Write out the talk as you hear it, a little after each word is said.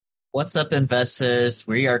What's up, investors?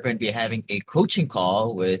 We are going to be having a coaching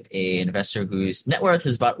call with an investor whose net worth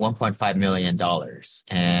is about $1.5 million.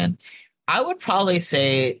 And I would probably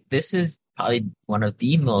say this is probably one of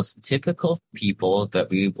the most typical people that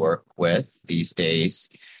we work with these days.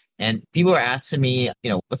 And people are asking me,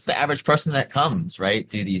 what's the average person that comes, right,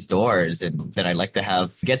 through these doors and that I like to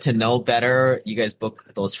have get to know better. You guys book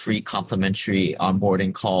those free complimentary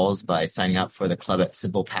onboarding calls by signing up for the club at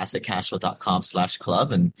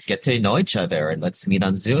simplepassivecashflow.com/club and get to know each other and let's meet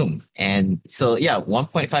on Zoom. And so, yeah,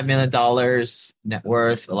 $1.5 million net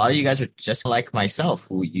worth. A lot of you guys are just like myself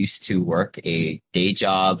who used to work a day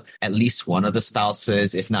job. At least one of the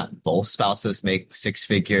spouses, if not both spouses, make six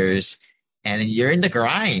figures. And you're in the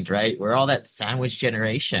grind, right? We're all that sandwich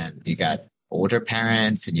generation. You got older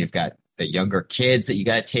parents and you've got the younger kids that you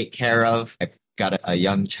got to take care of. I've got a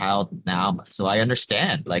young child now. So I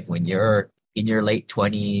understand, like when you're in your late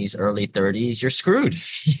 20s, early 30s, you're screwed.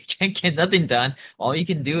 You can't get nothing done. All you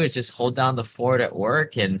can do is just hold down the fort at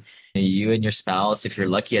work, and you and your spouse, if you're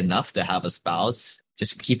lucky enough to have a spouse,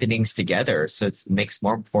 just keeping things together. So it makes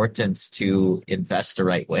more importance to invest the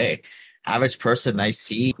right way. Average person I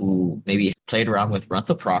see who maybe played around with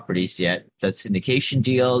rental properties yet does syndication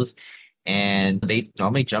deals, and they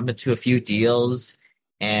normally jump into a few deals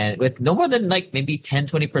and with no more than like maybe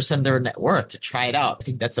 10-20% of their net worth to try it out. I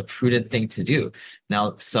think that's a prudent thing to do.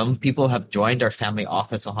 Now, some people have joined our family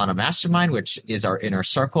office Ohana Mastermind, which is our inner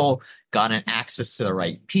circle, gotten access to the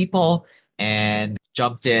right people and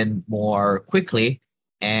jumped in more quickly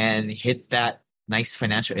and hit that nice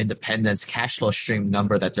financial independence cash flow stream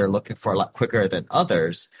number that they're looking for a lot quicker than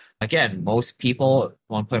others. Again, most people,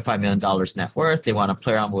 $1.5 million net worth, they want to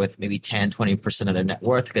play around with maybe 10-20% of their net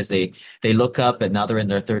worth because they look up and now they're in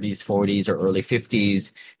their 30s, 40s, or early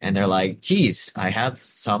 50s, and they're like, geez, I have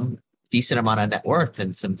some decent amount of net worth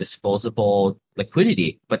and some disposable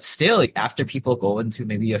liquidity. But still, after people go into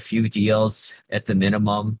maybe a few deals at the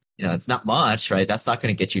minimum, it's not much, right? That's not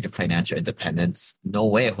going to get you to financial independence. No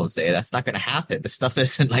way, Jose. That's not going to happen. This stuff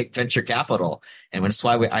isn't like venture capital. And that's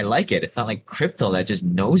why I like it. It's not like crypto that just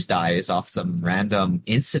nosedives off some random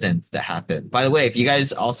incident that happened. By the way, if you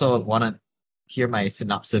guys also want to hear my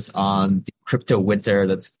synopsis on the crypto winter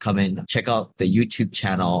that's coming, check out the YouTube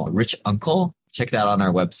channel, Rich Uncle. Check that on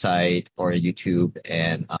our website or YouTube.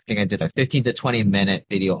 And I think I did a 15 to 20 minute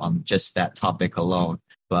video on just that topic alone.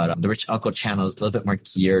 But the Rich Uncle channel is a little bit more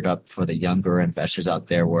geared up for the younger investors out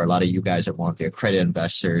there, where a lot of you guys are more of the accredited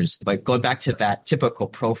investors. But going back to that typical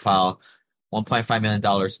profile, $1.5 million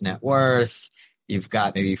net worth, you've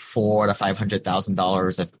got maybe $400,000 to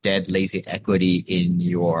 $500,000 of dead, lazy equity in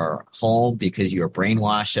your home because you were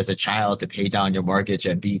brainwashed as a child to pay down your mortgage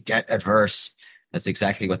and be debt adverse. That's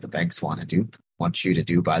exactly what the banks want you to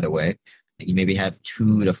do, by the way. You maybe have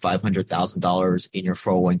 $200,000 to $500,000 in your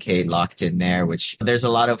 401k locked in there, which there's a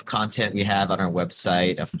lot of content we have on our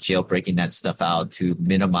website of jailbreaking that stuff out to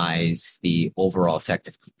minimize the overall effect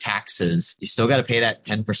of taxes. You still got to pay that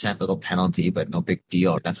 10% little penalty, but no big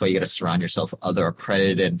deal. That's why you got to surround yourself with other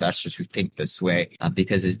accredited investors who think this way,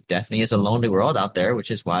 because it definitely is a lonely world out there, which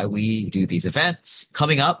is why we do these events.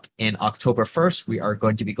 Coming up in October 1st, we are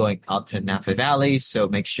going to be going out to Napa Valley. So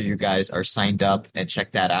make sure you guys are signed up and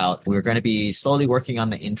check that out. We're going to be slowly working on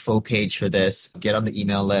the info page for this. Get on the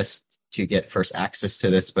email list to get first access to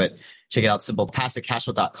this, but check it out,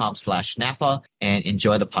 simplepassivecashflow.com/Napa, and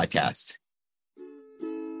enjoy the podcast.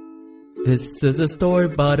 This is a story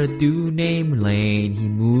about a dude named Lane. He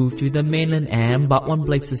moved to the mainland and bought one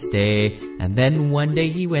place to stay. And then one day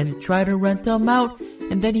he went, tried to rent them out,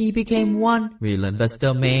 and then he became one real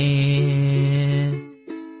investor man.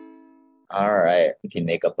 All right, we can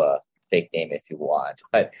make up a fake name if you want.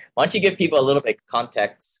 But why don't you give people a little bit of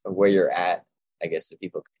context of where you're at, I guess, so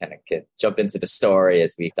people kind of can jump into the story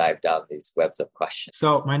as we dive down these webs of questions.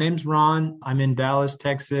 So my name's Ron. I'm in Dallas,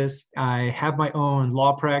 Texas. I have my own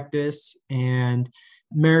law practice and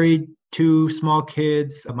married, two small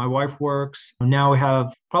kids. My wife works. Now we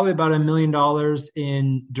have probably about $1 million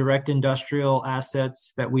in direct industrial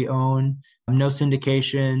assets that we own. No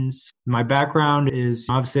syndications. My background is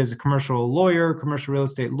obviously as a commercial lawyer, commercial real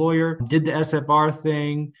estate lawyer. Did the SFR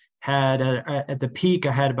thing. At the peak,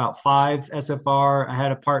 I had about 5 SFR. I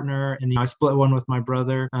had a partner, and I split one with my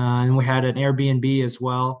brother. And we had an Airbnb as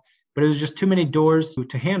well. But it was just too many doors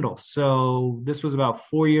to handle. So this was about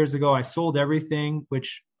 4 years ago. I sold everything,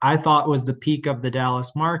 which I thought was the peak of the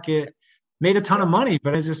Dallas market. Made a ton of money,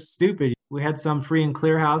 but it's just stupid. We had some free and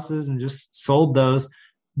clear houses and just sold those.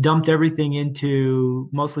 Dumped everything into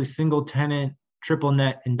mostly single tenant, triple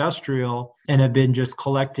net industrial, and have been just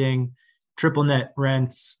collecting triple net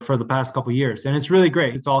rents for the past couple of years. And it's really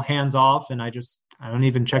great. It's all hands off, and I I don't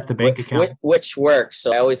even check the bank account. Which works.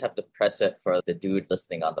 So I always have to press it for the dude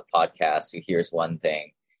listening on the podcast who hears one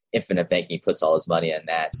thing. Infinite banking puts all his money in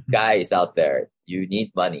that. Guys out there, you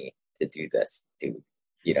need money to do this, dude.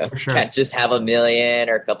 You know, Sure. You can't just have $1 million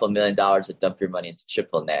or a couple $1 million to dump your money into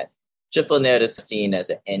triple net. Triple net is seen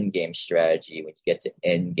as an end game strategy when you get to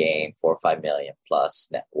end game 4 or 5 million plus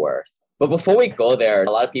net worth. But before we go there,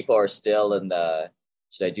 a lot of people are still in the,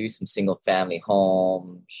 should I do some single family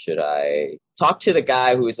home? Should I talk to the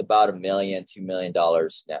guy who is about $1 million, $2 million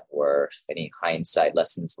net worth? Any hindsight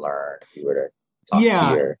lessons learned? If you were to talk to your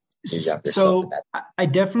younger so self. I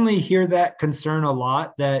definitely hear that concern a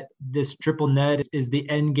lot, that this triple net is the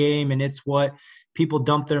end game and it's what people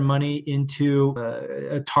dump their money into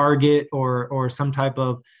a Target or some type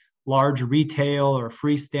of large retail or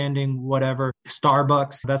freestanding whatever.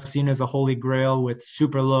 Starbucks, that's seen as a holy grail with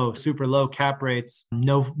super low cap rates,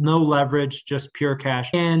 no leverage, just pure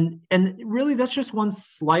cash. And really that's just one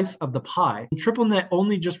slice of the pie. Triple net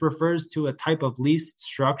only just refers to a type of lease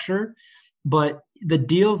structure, but the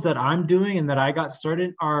deals that I'm doing and that I got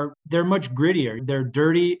started they're much grittier. They're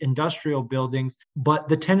dirty industrial buildings, but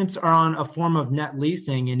the tenants are on a form of net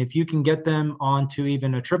leasing. And if you can get them onto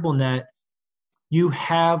even a triple net, you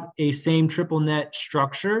have a same triple net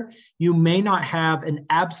structure. You may not have an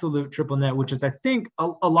absolute triple net, which is, I think,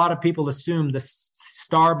 a lot of people assume the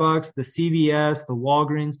Starbucks, the CVS, the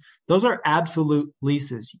Walgreens, those are absolute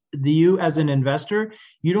leases. You, as an investor,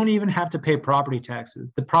 you don't even have to pay property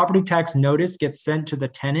taxes. The property tax notice gets sent to the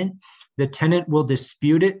tenant. The tenant will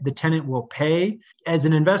dispute it. The tenant will pay. As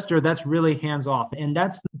an investor, that's really hands off. And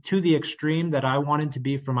that's to the extreme that I wanted to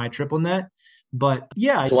be for my triple net. But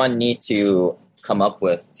yeah. One need to come up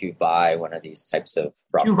with to buy one of these types of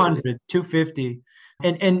property? 200, 250.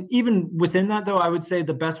 And even within that, though, I would say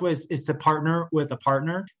the best way is to partner with a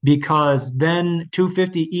partner, because then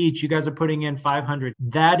 250 each, you guys are putting in 500.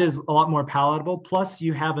 That is a lot more palatable. Plus,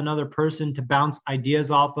 you have another person to bounce ideas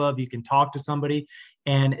off of. You can talk to somebody.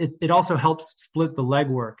 And it also helps split the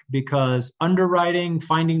legwork, because underwriting,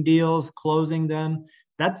 finding deals, closing them,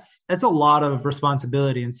 that's a lot of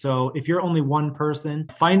responsibility. And so if you're only one person,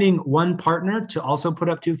 finding one partner to also put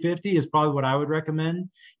up 250 is probably what I would recommend.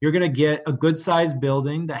 You're going to get a good sized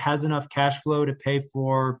building that has enough cash flow to pay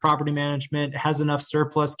for property management, has enough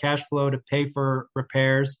surplus cash flow to pay for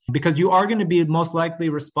repairs, because you are going to be most likely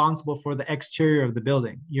responsible for the exterior of the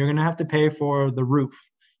building. You're going to have to pay for the roof.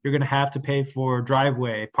 You're going to have to pay for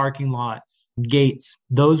driveway, parking lot, gates.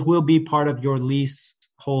 Those will be part of your lease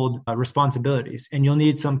hold responsibilities, and you'll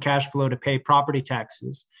need some cash flow to pay property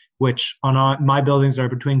taxes, which on my buildings are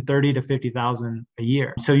between 30 to 50,000 a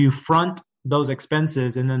year. So you front those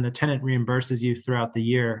expenses, and then the tenant reimburses you throughout the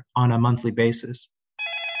year on a monthly basis.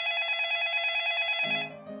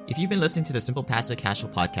 If you've been listening to the Simple Passive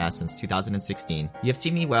Cashflow podcast since 2016, you have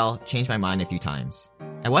seen me change my mind a few times.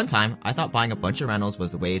 At one time, I thought buying a bunch of rentals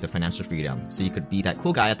was the way to financial freedom, so you could be that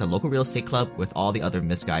cool guy at the local real estate club with all the other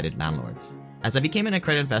misguided landlords. As I became an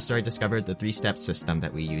accredited investor, I discovered the 3-step system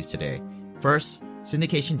that we use today. First,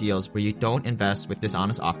 syndication deals where you don't invest with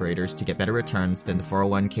dishonest operators to get better returns than the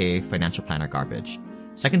 401k financial planner garbage.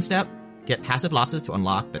 Second step, get passive losses to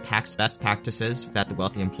unlock the tax best practices that the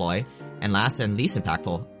wealthy employ. And last and least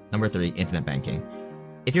impactful, number 3, infinite banking.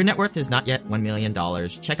 If your net worth is not yet $1 million,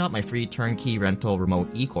 check out my free turnkey rental remote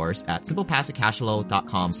e-course at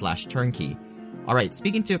simplepassivecashflow.com/turnkey. Alright,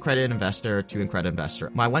 speaking to accredited investor to accredited investor,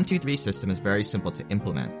 my 1-2-3 system is very simple to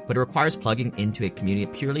implement, but it requires plugging into a community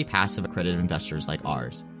of purely passive accredited investors like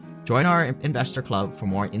ours. Join our investor club for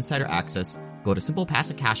more insider access. Go to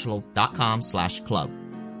simplepassivecashflow.com/club.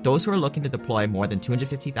 Those who are looking to deploy more than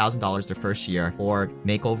 $250,000 their first year, or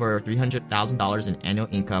make over $300,000 in annual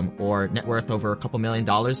income, or net worth over a couple $1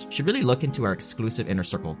 million should really look into our exclusive inner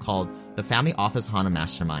circle called the Family Office HANA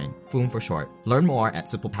Mastermind, FOOM for short. Learn more at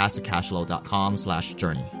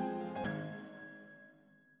simplepassivecashflow.com/journey.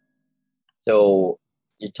 So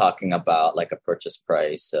you're talking about like a purchase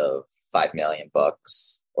price of $5 million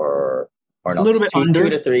or no, a little bit under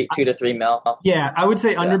 2 to 3 mil. Yeah, I would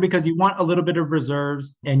say under, because you want a little bit of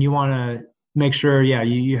reserves and you want to make sure,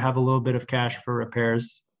 you have a little bit of cash for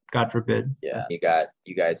repairs, God forbid. Yeah, you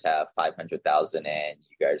guys have 500,000 and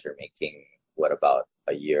you guys are making what about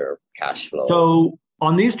a year cash flow? So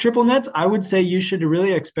on these triple nets, I would say you should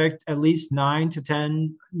really expect at least 9 to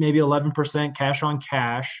 10, maybe 11% cash on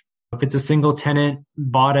cash. If it's a single tenant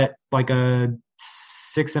bought at like a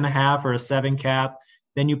 6.5 or a 7 cap,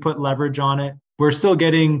 then you put leverage on it. We're still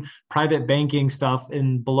getting private banking stuff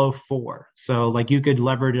in below 4. So like you could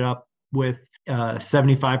leverage it up with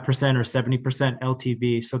 75% or 70%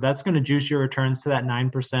 LTV. So that's going to juice your returns to that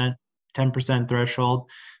 9%. 10% threshold.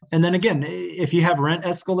 And then again, if you have rent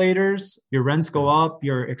escalators, your rents go up,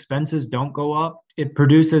 your expenses don't go up. It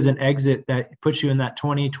produces an exit that puts you in that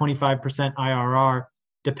 20-25% IRR,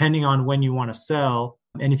 depending on when you want to sell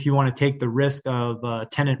and if you want to take the risk of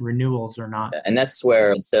tenant renewals or not. And that's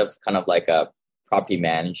where, instead of kind of like a property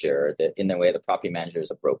manager, that in a way the property manager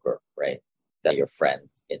is a broker, right? That your friend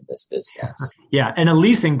in this business. Yeah, and a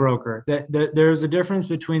leasing broker. There's a difference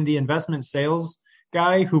between the investment sales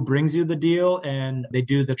guy who brings you the deal and they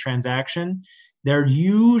do the transaction. They're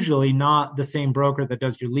usually not the same broker that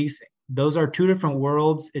does your leasing. Those are two different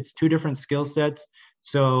worlds. It's two different skill sets.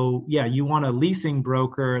 So yeah, you want a leasing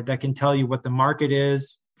broker that can tell you what the market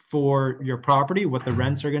is for your property, what the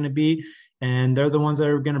rents are going to be. And they're the ones that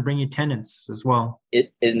are going to bring you tenants as well.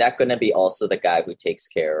 Isn't that going to be also the guy who takes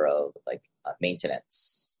care of like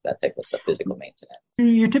maintenance, that type of stuff, physical maintenance?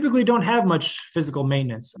 You typically don't have much physical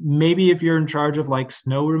maintenance. Maybe if you're in charge of like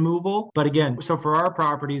snow removal. But again, so for our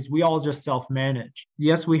properties, we all just self-manage.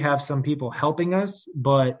 Yes, we have some people helping us,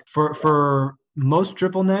 but for most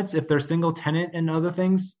triple nets, if they're single tenant and other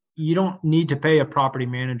things, you don't need to pay a property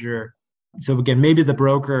manager. So again, maybe the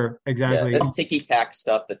broker, exactly. Yeah, the ticky-tack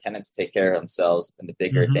stuff, the tenants take care of themselves, and the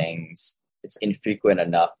bigger things, it's infrequent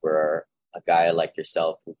enough for a guy like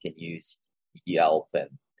yourself who can use Yelp and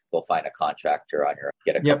go find a contractor on your,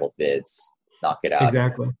 get a couple bids, knock it out.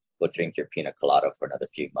 Exactly. Go drink your pina colada for another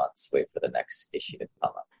few months, wait for the next issue to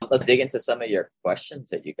come up. Let's dig into some of your questions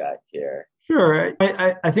that you got here. Sure.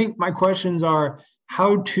 I think my questions are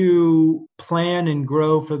how to plan and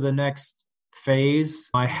grow for the next phase.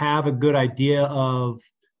 I have a good idea of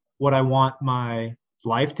what I want my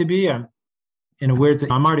life to be. I'm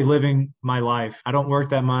already living my life. I don't work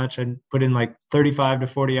that much. I put in like 35 to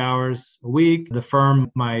 40 hours a week. The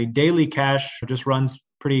firm, my daily cash just runs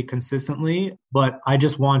pretty consistently, but I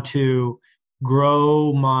just want to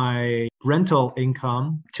grow my rental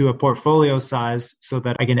income to a portfolio size so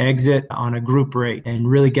that I can exit on a group rate and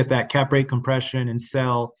really get that cap rate compression and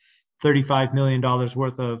sell $35 million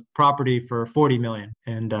worth of property for $40 million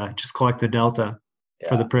and just collect the delta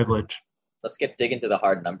for the privilege. Let's dig into the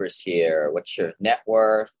hard numbers here. What's your net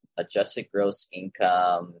worth, adjusted gross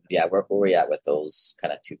income? Yeah, where we at with those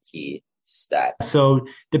kind of two key stats? So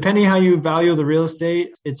depending how you value the real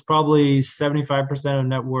estate, it's probably 75% of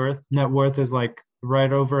net worth. Net worth is like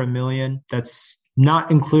right over $1 million. That's not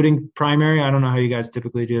including primary. I don't know how you guys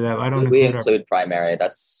typically do that. We include primary.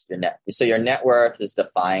 That's your net. So your net worth is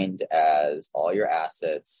defined as all your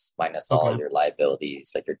assets minus all your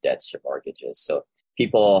liabilities, like your debts, your mortgages. So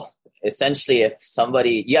people, essentially, if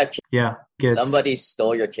somebody, somebody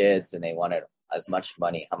stole your kids and they wanted as much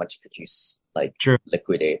money, how much could you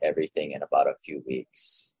liquidate everything in about a few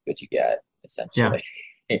weeks? Could you get essentially?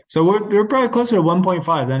 Yeah. So we're probably closer to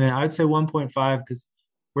 1.5 then. I'd say 1.5 because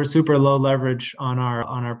we're super low leverage on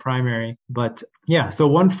our primary. But yeah, so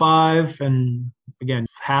 1.5, and again,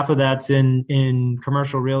 half of that's in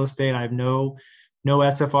commercial real estate. I have no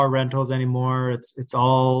SFR rentals anymore. It's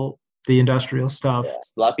all the industrial stuff. Yeah.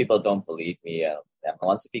 A lot of people don't believe me.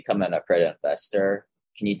 Once you become an accredited investor,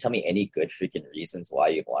 can you tell me any good freaking reasons why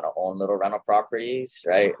you want to own little rental properties,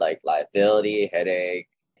 right? Like liability, headache.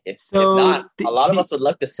 If not, a lot of us would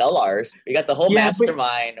love to sell ours. We got the whole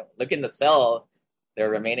mastermind looking to sell their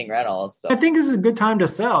remaining rentals. So. I think this is a good time to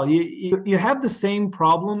sell. You have the same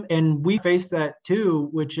problem, and we face that too,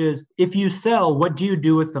 which is if you sell, what do you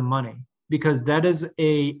do with the money? Because that is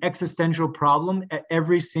a existential problem at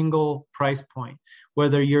every single price point.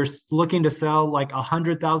 Whether you're looking to sell like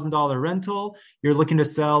 $100,000 rental, you're looking to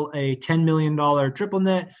sell a $10 million triple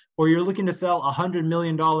net, or you're looking to sell a $100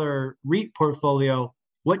 million REIT portfolio,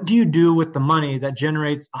 what do you do with the money that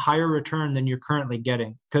generates a higher return than you're currently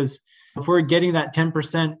getting? Because if we're getting that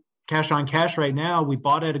 10% cash on cash right now, we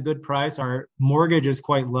bought at a good price. Our mortgage is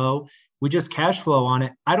quite low. We just cash flow on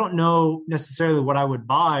it. I don't know necessarily what I would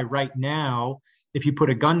buy right now if you put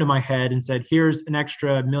a gun to my head and said, here's an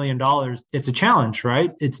extra $1 million. It's a challenge,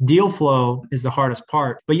 right? It's deal flow is the hardest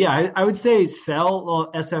part. But yeah, I would say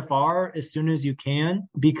sell SFR as soon as you can,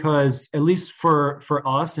 because at least for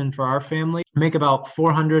us and for our family, make about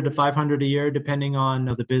 $400 to $500 a year, depending on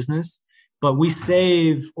the business. But we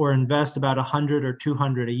save or invest about $100 or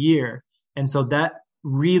 $200 a year. And so that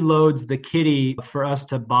reloads the kitty for us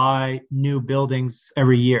to buy new buildings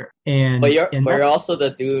every year. But you're also the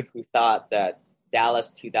dude who thought that Dallas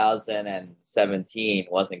 2017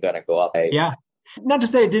 wasn't going to go up. Right? Yeah. Not to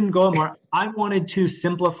say it didn't go up more. I wanted to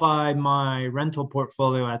simplify my rental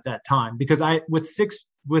portfolio at that time because with six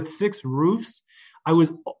roofs, I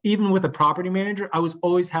was, even with a property manager, I was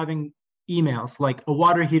always having emails like a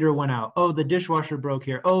water heater went out. Oh, the dishwasher broke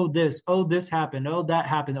here. Oh, this happened. Oh, that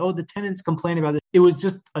happened. Oh, the tenants complained about it. It was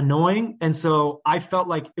just annoying. And so I felt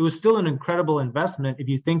like it was still an incredible investment. If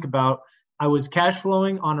you think about, I was cash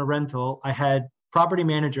flowing on a rental. I had property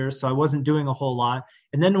managers, so I wasn't doing a whole lot.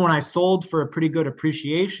 And then when I sold for a pretty good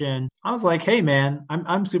appreciation, I was like, hey man,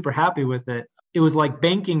 I'm super happy with it. It was like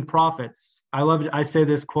banking profits. I say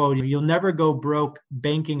this quote, you'll never go broke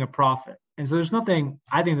banking a profit. And so I think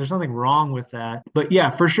there's nothing wrong with that. But yeah,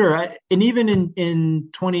 for sure. And even in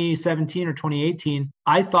 2017 or 2018,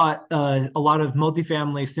 I thought a lot of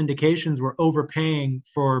multifamily syndications were overpaying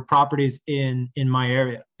for properties in my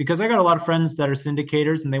area, because I got a lot of friends that are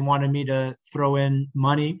syndicators and they wanted me to throw in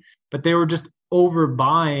money, but they were just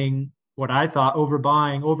overbuying,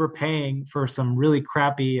 overpaying for some really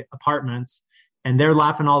crappy apartments. And they're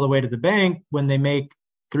laughing all the way to the bank when they make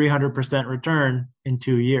 300% return in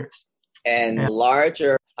 2 years. And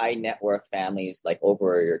larger high net worth families, like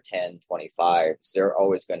over your 10, 25s, they're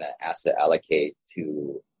always going to asset allocate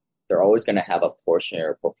they're always going to have a portion of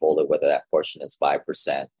your portfolio, whether that portion is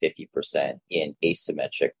 5%, 50% in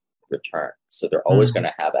asymmetric return. So they're always going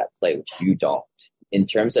to have that play, which you don't. In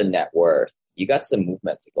terms of net worth, you got some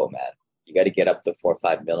movement to go, man. You got to get up to 4 or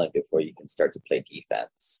 5 million before you can start to play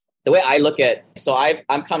defense. The way I look at,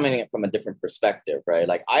 I'm coming in from a different perspective, right?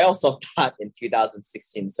 Like I also thought in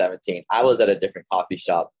 2016, 17, I was at a different coffee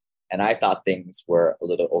shop and I thought things were a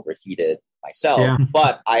little overheated myself,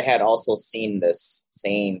 but I had also seen this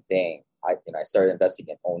same thing. I started investing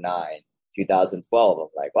in 2009, 2012. I'm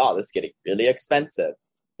like, wow, this is getting really expensive.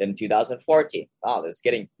 Then 2014, wow, this is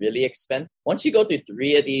getting really expensive. Once you go through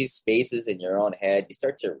 3 of these phases in your own head, you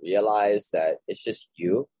start to realize that it's just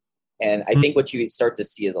you. And I think what you start to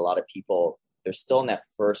see is a lot of people, they're still in that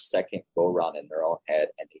first, second go round in their own head.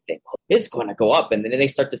 And they think, oh, it's going to go up. And then they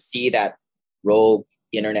start to see that rogue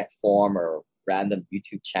internet forum or random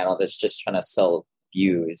YouTube channel that's just trying to sell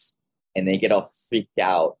views. And they get all freaked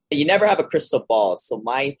out. You never have a crystal ball. So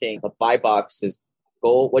my thing, the buy box is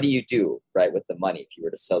what do you do, right, with the money if you were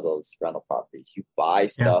to sell those rental properties? You buy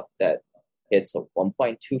stuff that hits a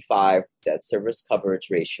 1.25 debt service coverage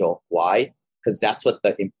ratio. Why? Because that's what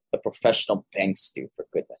the professional banks do, for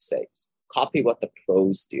goodness sakes. Copy what the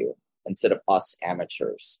pros do instead of us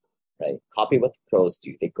amateurs, right? Copy what the pros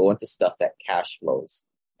do. They go into stuff that cash flows.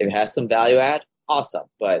 If it has some value add, awesome.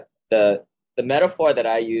 But the metaphor that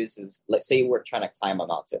I use is, let's say we're trying to climb a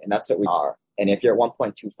mountain, and that's what we are. And if you're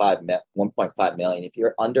 1.5 million, if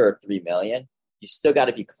you're under 3 million, you still got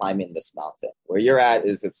to be climbing this mountain. Where you're at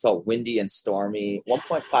is it's so windy and stormy.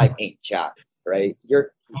 1.5 ain't jack, right?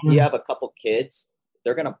 If you have a couple kids,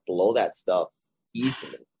 they're going to blow that stuff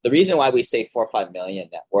easily. The reason why we say 4 or 5 million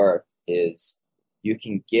net worth is you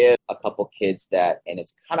can give a couple kids that, and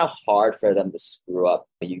it's kind of hard for them to screw up.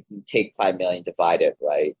 You can take 5 million, divide it,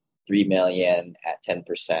 right? 3 million at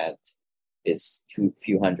 10% is few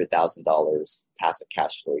 $100,000 passive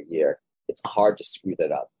cash flow a year. It's hard to screw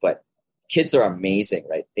that up, but kids are amazing,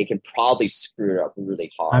 right? They can probably screw it up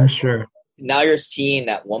really hard. I'm sure. Now you're seeing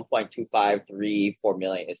that 1.25, 3, 4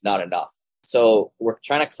 million is not enough. So we're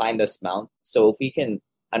trying to climb this mountain. So if we can,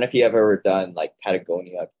 I don't know if you've ever done like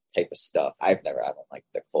Patagonia type of stuff. I've never, I don't like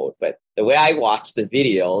the code, but the way I watch the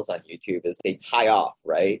videos on YouTube is they tie off,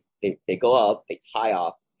 right? They go up, they tie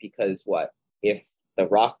off because if the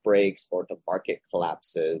rock breaks or the market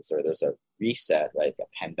collapses or there's a reset, right? A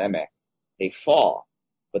pandemic, they fall,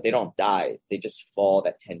 but they don't die. They just fall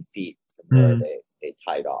that 10 feet from where they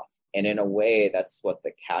tied off. And in a way, that's what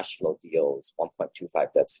the cash flow deals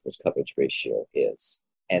 1.25 debt service coverage ratio is.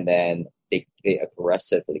 And then they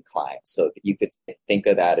aggressively climb. So you could think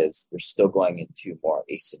of that as they're still going into more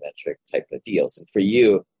asymmetric type of deals. And for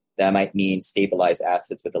you, that might mean stabilized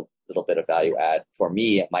assets with a little bit of value add. For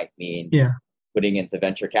me, it might mean putting into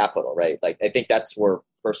venture capital, right? Like, I think that's where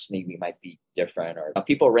personally we might be different, or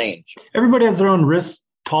people range. Everybody has their own risk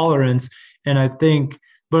tolerance. And I think,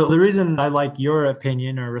 but the reason I like your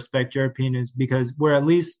opinion or respect your opinion is because we're at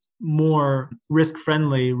least more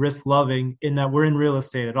risk-friendly, risk-loving in that we're in real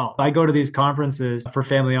estate at all. I go to these conferences for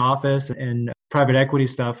family office and private equity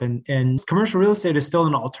stuff, and commercial real estate is still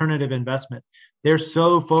an alternative investment. They're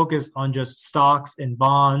so focused on just stocks and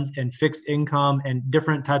bonds and fixed income and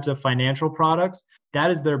different types of financial products. That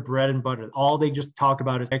is their bread and butter. All they just talk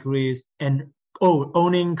about is equities and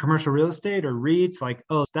owning commercial real estate or REITs,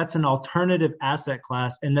 that's an alternative asset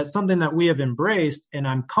class. And that's something that we have embraced. And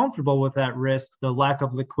I'm comfortable with that risk, the lack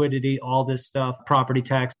of liquidity, all this stuff, property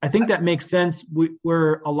tax. I think that makes sense.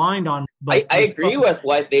 We're aligned on. I agree with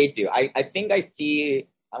what they do. I think I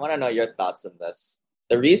want to know your thoughts on this.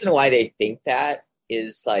 The reason why they think that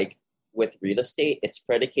is like, with real estate, it's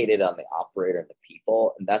predicated on the operator and the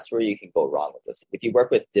people. And that's where you can go wrong with this. If you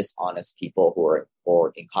work with dishonest people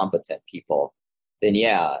or incompetent people, then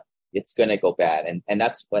yeah, it's going to go bad. And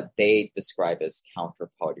that's what they describe as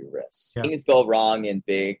counterparty risk. Yeah. Things go wrong in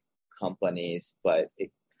big companies, but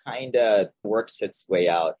it kind of works its way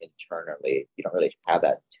out internally. You don't really have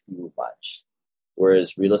that too much.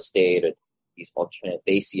 Whereas real estate or these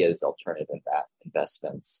they see as alternative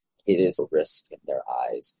investments, it is a risk in their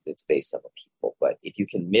eyes because it's based on the people. But if you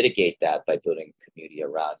can mitigate that by building a community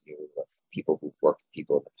around you with people who've worked with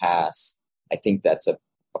people in the past, I think that's an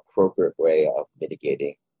appropriate way of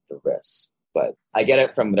mitigating the risk. But I get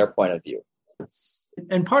it from their point of view.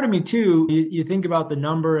 And part of me too, you think about the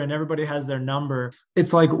number and everybody has their number.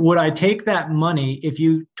 It's like, would I take that money if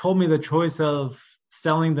you told me the choice of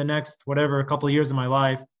selling the next, whatever, a couple of years of my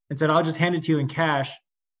life and said, I'll just hand it to you in cash.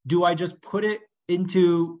 Do I just put it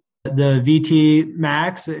into the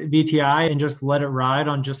VTI and just let it ride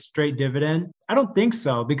on just straight dividend? I don't think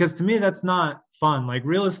so, because to me, that's not fun. Like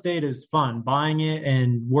real estate is fun, buying it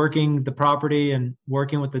and working the property and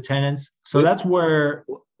working with the tenants. So that's where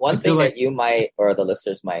one thing that you might, or the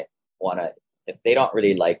listeners might want to, if they don't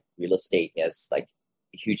really like real estate as like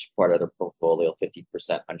a huge part of their portfolio, 50%,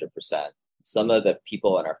 100%, some of the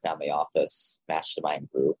people in our family office mastermind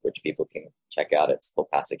group, which people can check out at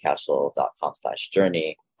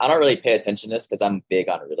simplepassivecashflow.com/journey. I don't really pay attention to this because I'm big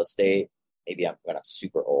on real estate. Maybe when I'm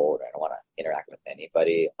super old, I don't want to interact with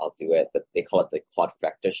anybody, I'll do it. But they call it the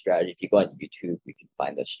quadfecta strategy. If you go on YouTube, you can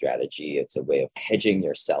find this strategy. It's a way of hedging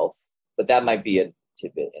yourself. But that might be a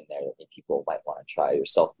tidbit in there that people might want to try,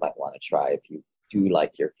 yourself might want to try if you do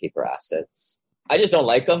like your paper assets. I just don't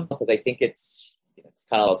like them because I think it's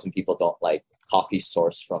kind of like some people don't like coffee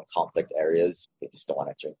sourced from conflict areas. They just don't want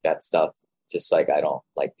to drink that stuff. Just like I don't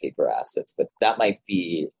like paper assets, but that might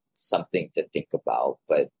be something to think about.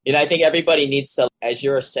 But, I think everybody needs to, as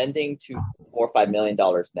you're ascending to $4 or $5 million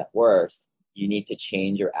net worth, you need to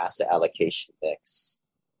change your asset allocation mix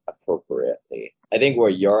appropriately. I think where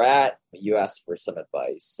you're at, you asked for some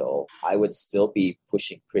advice. So I would still be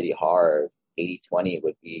pushing pretty hard. 80-20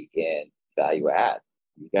 would be in value add.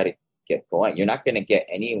 You got to get going. You're not going to get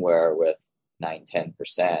anywhere with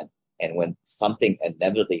 9-10%. And when something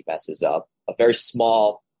inevitably messes up, a very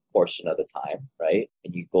small portion of the time, right?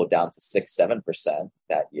 And you go down to 6-7%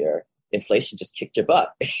 that year, inflation just kicked your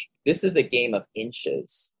butt. This is a game of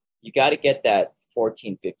inches. You got to get that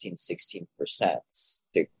 14, 15, 16%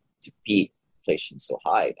 to beat inflation so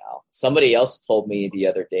high now. Somebody else told me the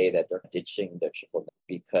other day that they're ditching their triple net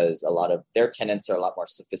because a lot of their tenants are a lot more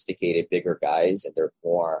sophisticated, bigger guys, and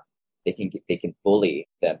they can bully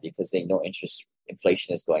them because they know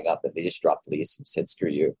inflation is going up and they just dropped the lease and said, screw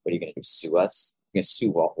you. What are you going to do? Sue us? You're going to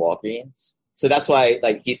sue Walgreens? So that's why,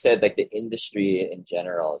 like he said, like the industry in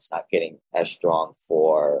general is not getting as strong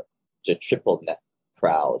for the triple net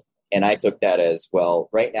crowd. And I took that as, well,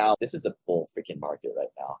 right now, this is a bull freaking market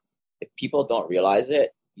right now. If people don't realize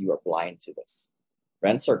it, you are blind to this.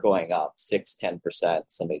 Rents are going up 6-10%,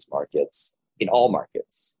 some of these markets, in all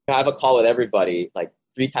markets. I have a call with everybody like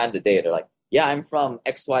 3 times a day. They're like, yeah, I'm from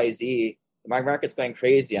XYZ. My market's going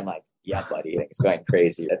crazy. I'm like, yeah, buddy, it's going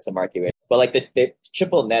crazy. That's a market. But like the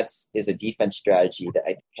triple nets is a defense strategy that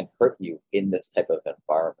can hurt you in this type of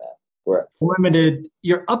environment. Where limited,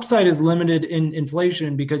 your upside is limited in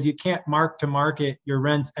inflation because you can't mark to market your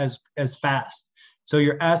rents as fast. So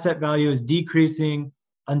your asset value is decreasing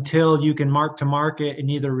until you can mark to market and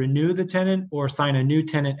either renew the tenant or sign a new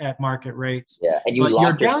tenant at market rates. Yeah, and you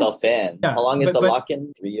lock yourself in. Yeah, how long is the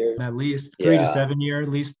lock-in? 3 years? At least 3 to 7 year, at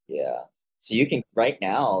least. Yeah. So you can, right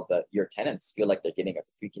now, your tenants feel like they're getting a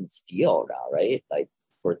freaking steal now, right? Like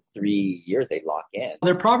for 3 years, they lock in.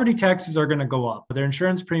 Their property taxes are going to go up. Their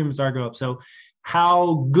insurance premiums are going to go up. So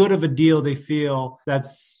how good of a deal they feel,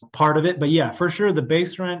 that's part of it. But yeah, for sure, the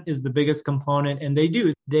base rent is the biggest component. And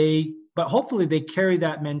but hopefully they carry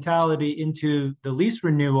that mentality into the lease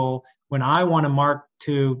renewal. When I want to mark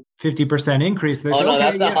to 50% increase, that's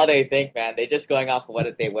not how they think, man. They're just going off of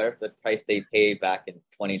what they were, the price they paid back in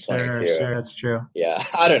 2022. Sure, that's true. Yeah,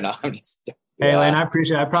 I don't know. I'm just. Hey, Lane, I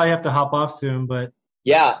appreciate it. I probably have to hop off soon, but.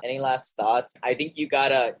 Yeah, any last thoughts? I think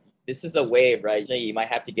this is a wave, right? You might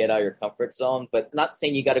have to get out of your comfort zone, but not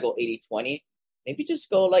saying you got to go 80-20. Maybe just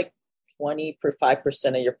go like 25%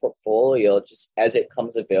 of your portfolio, just as it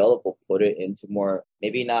comes available, put it into more,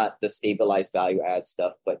 maybe not the stabilized value add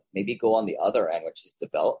stuff, but maybe go on the other end, which is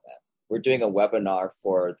development. We're doing a webinar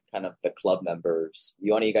for kind of the club members.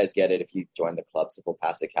 You guys get it if you join the club,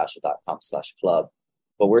 simplepassivecashflow.com/club.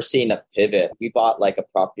 But we're seeing a pivot. We bought like a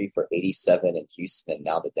property for 87 in Houston, and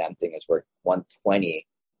now the damn thing is worth 120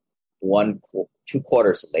 2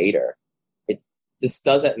 quarters later. this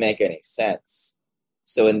doesn't make any sense.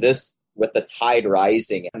 So in this, with the tide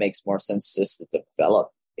rising, it makes more sense just to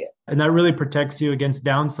develop it. And that really protects you against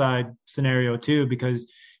downside scenario too, because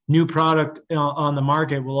new product on the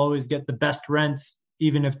market will always get the best rents,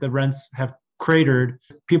 even if the rents have cratered.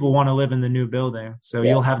 People want to live in the new building, so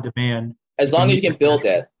you'll have demand. As long as you can build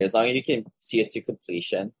it, as long as you can see it to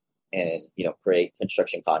completion and, create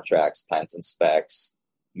construction contracts, plans and specs,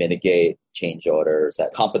 mitigate change orders,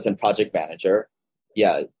 that competent project manager.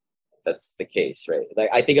 Yeah, that's the case, right? Like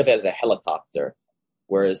I think of it as a helicopter,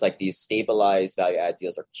 whereas like these stabilized value add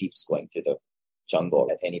deals are jeeps going through the jungle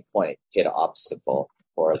at any point, hit an obstacle.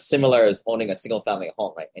 Or similar as owning a single family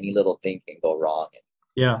home, right? Any little thing can go wrong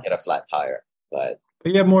and hit a flat tire. But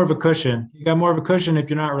you have more of a cushion. You got more of a cushion if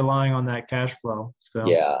you're not relying on that cash flow. So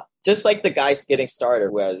yeah, just like the guy getting started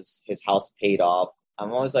who has his house paid off.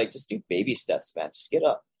 I'm always like, just do baby steps, man. Just get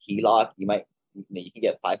a HELOC. You can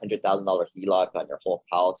get $500,000 HELOC on your whole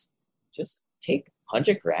house. Just take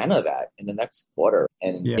 $100,000 of that in the next quarter.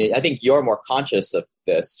 And I think you're more conscious of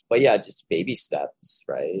this, but yeah, just baby steps,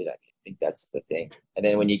 right? I think that's the thing. And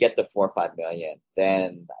then when you get the 4 or 5 million,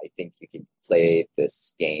 then I think you can play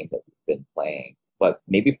this game that you've been playing. But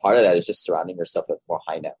maybe part of that is just surrounding yourself with more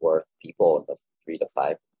high net worth people in the 3 to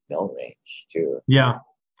 5 mil range too. Yeah.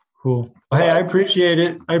 Cool. Hey, I appreciate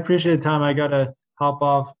it. I appreciate the time. I got to hop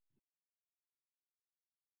off.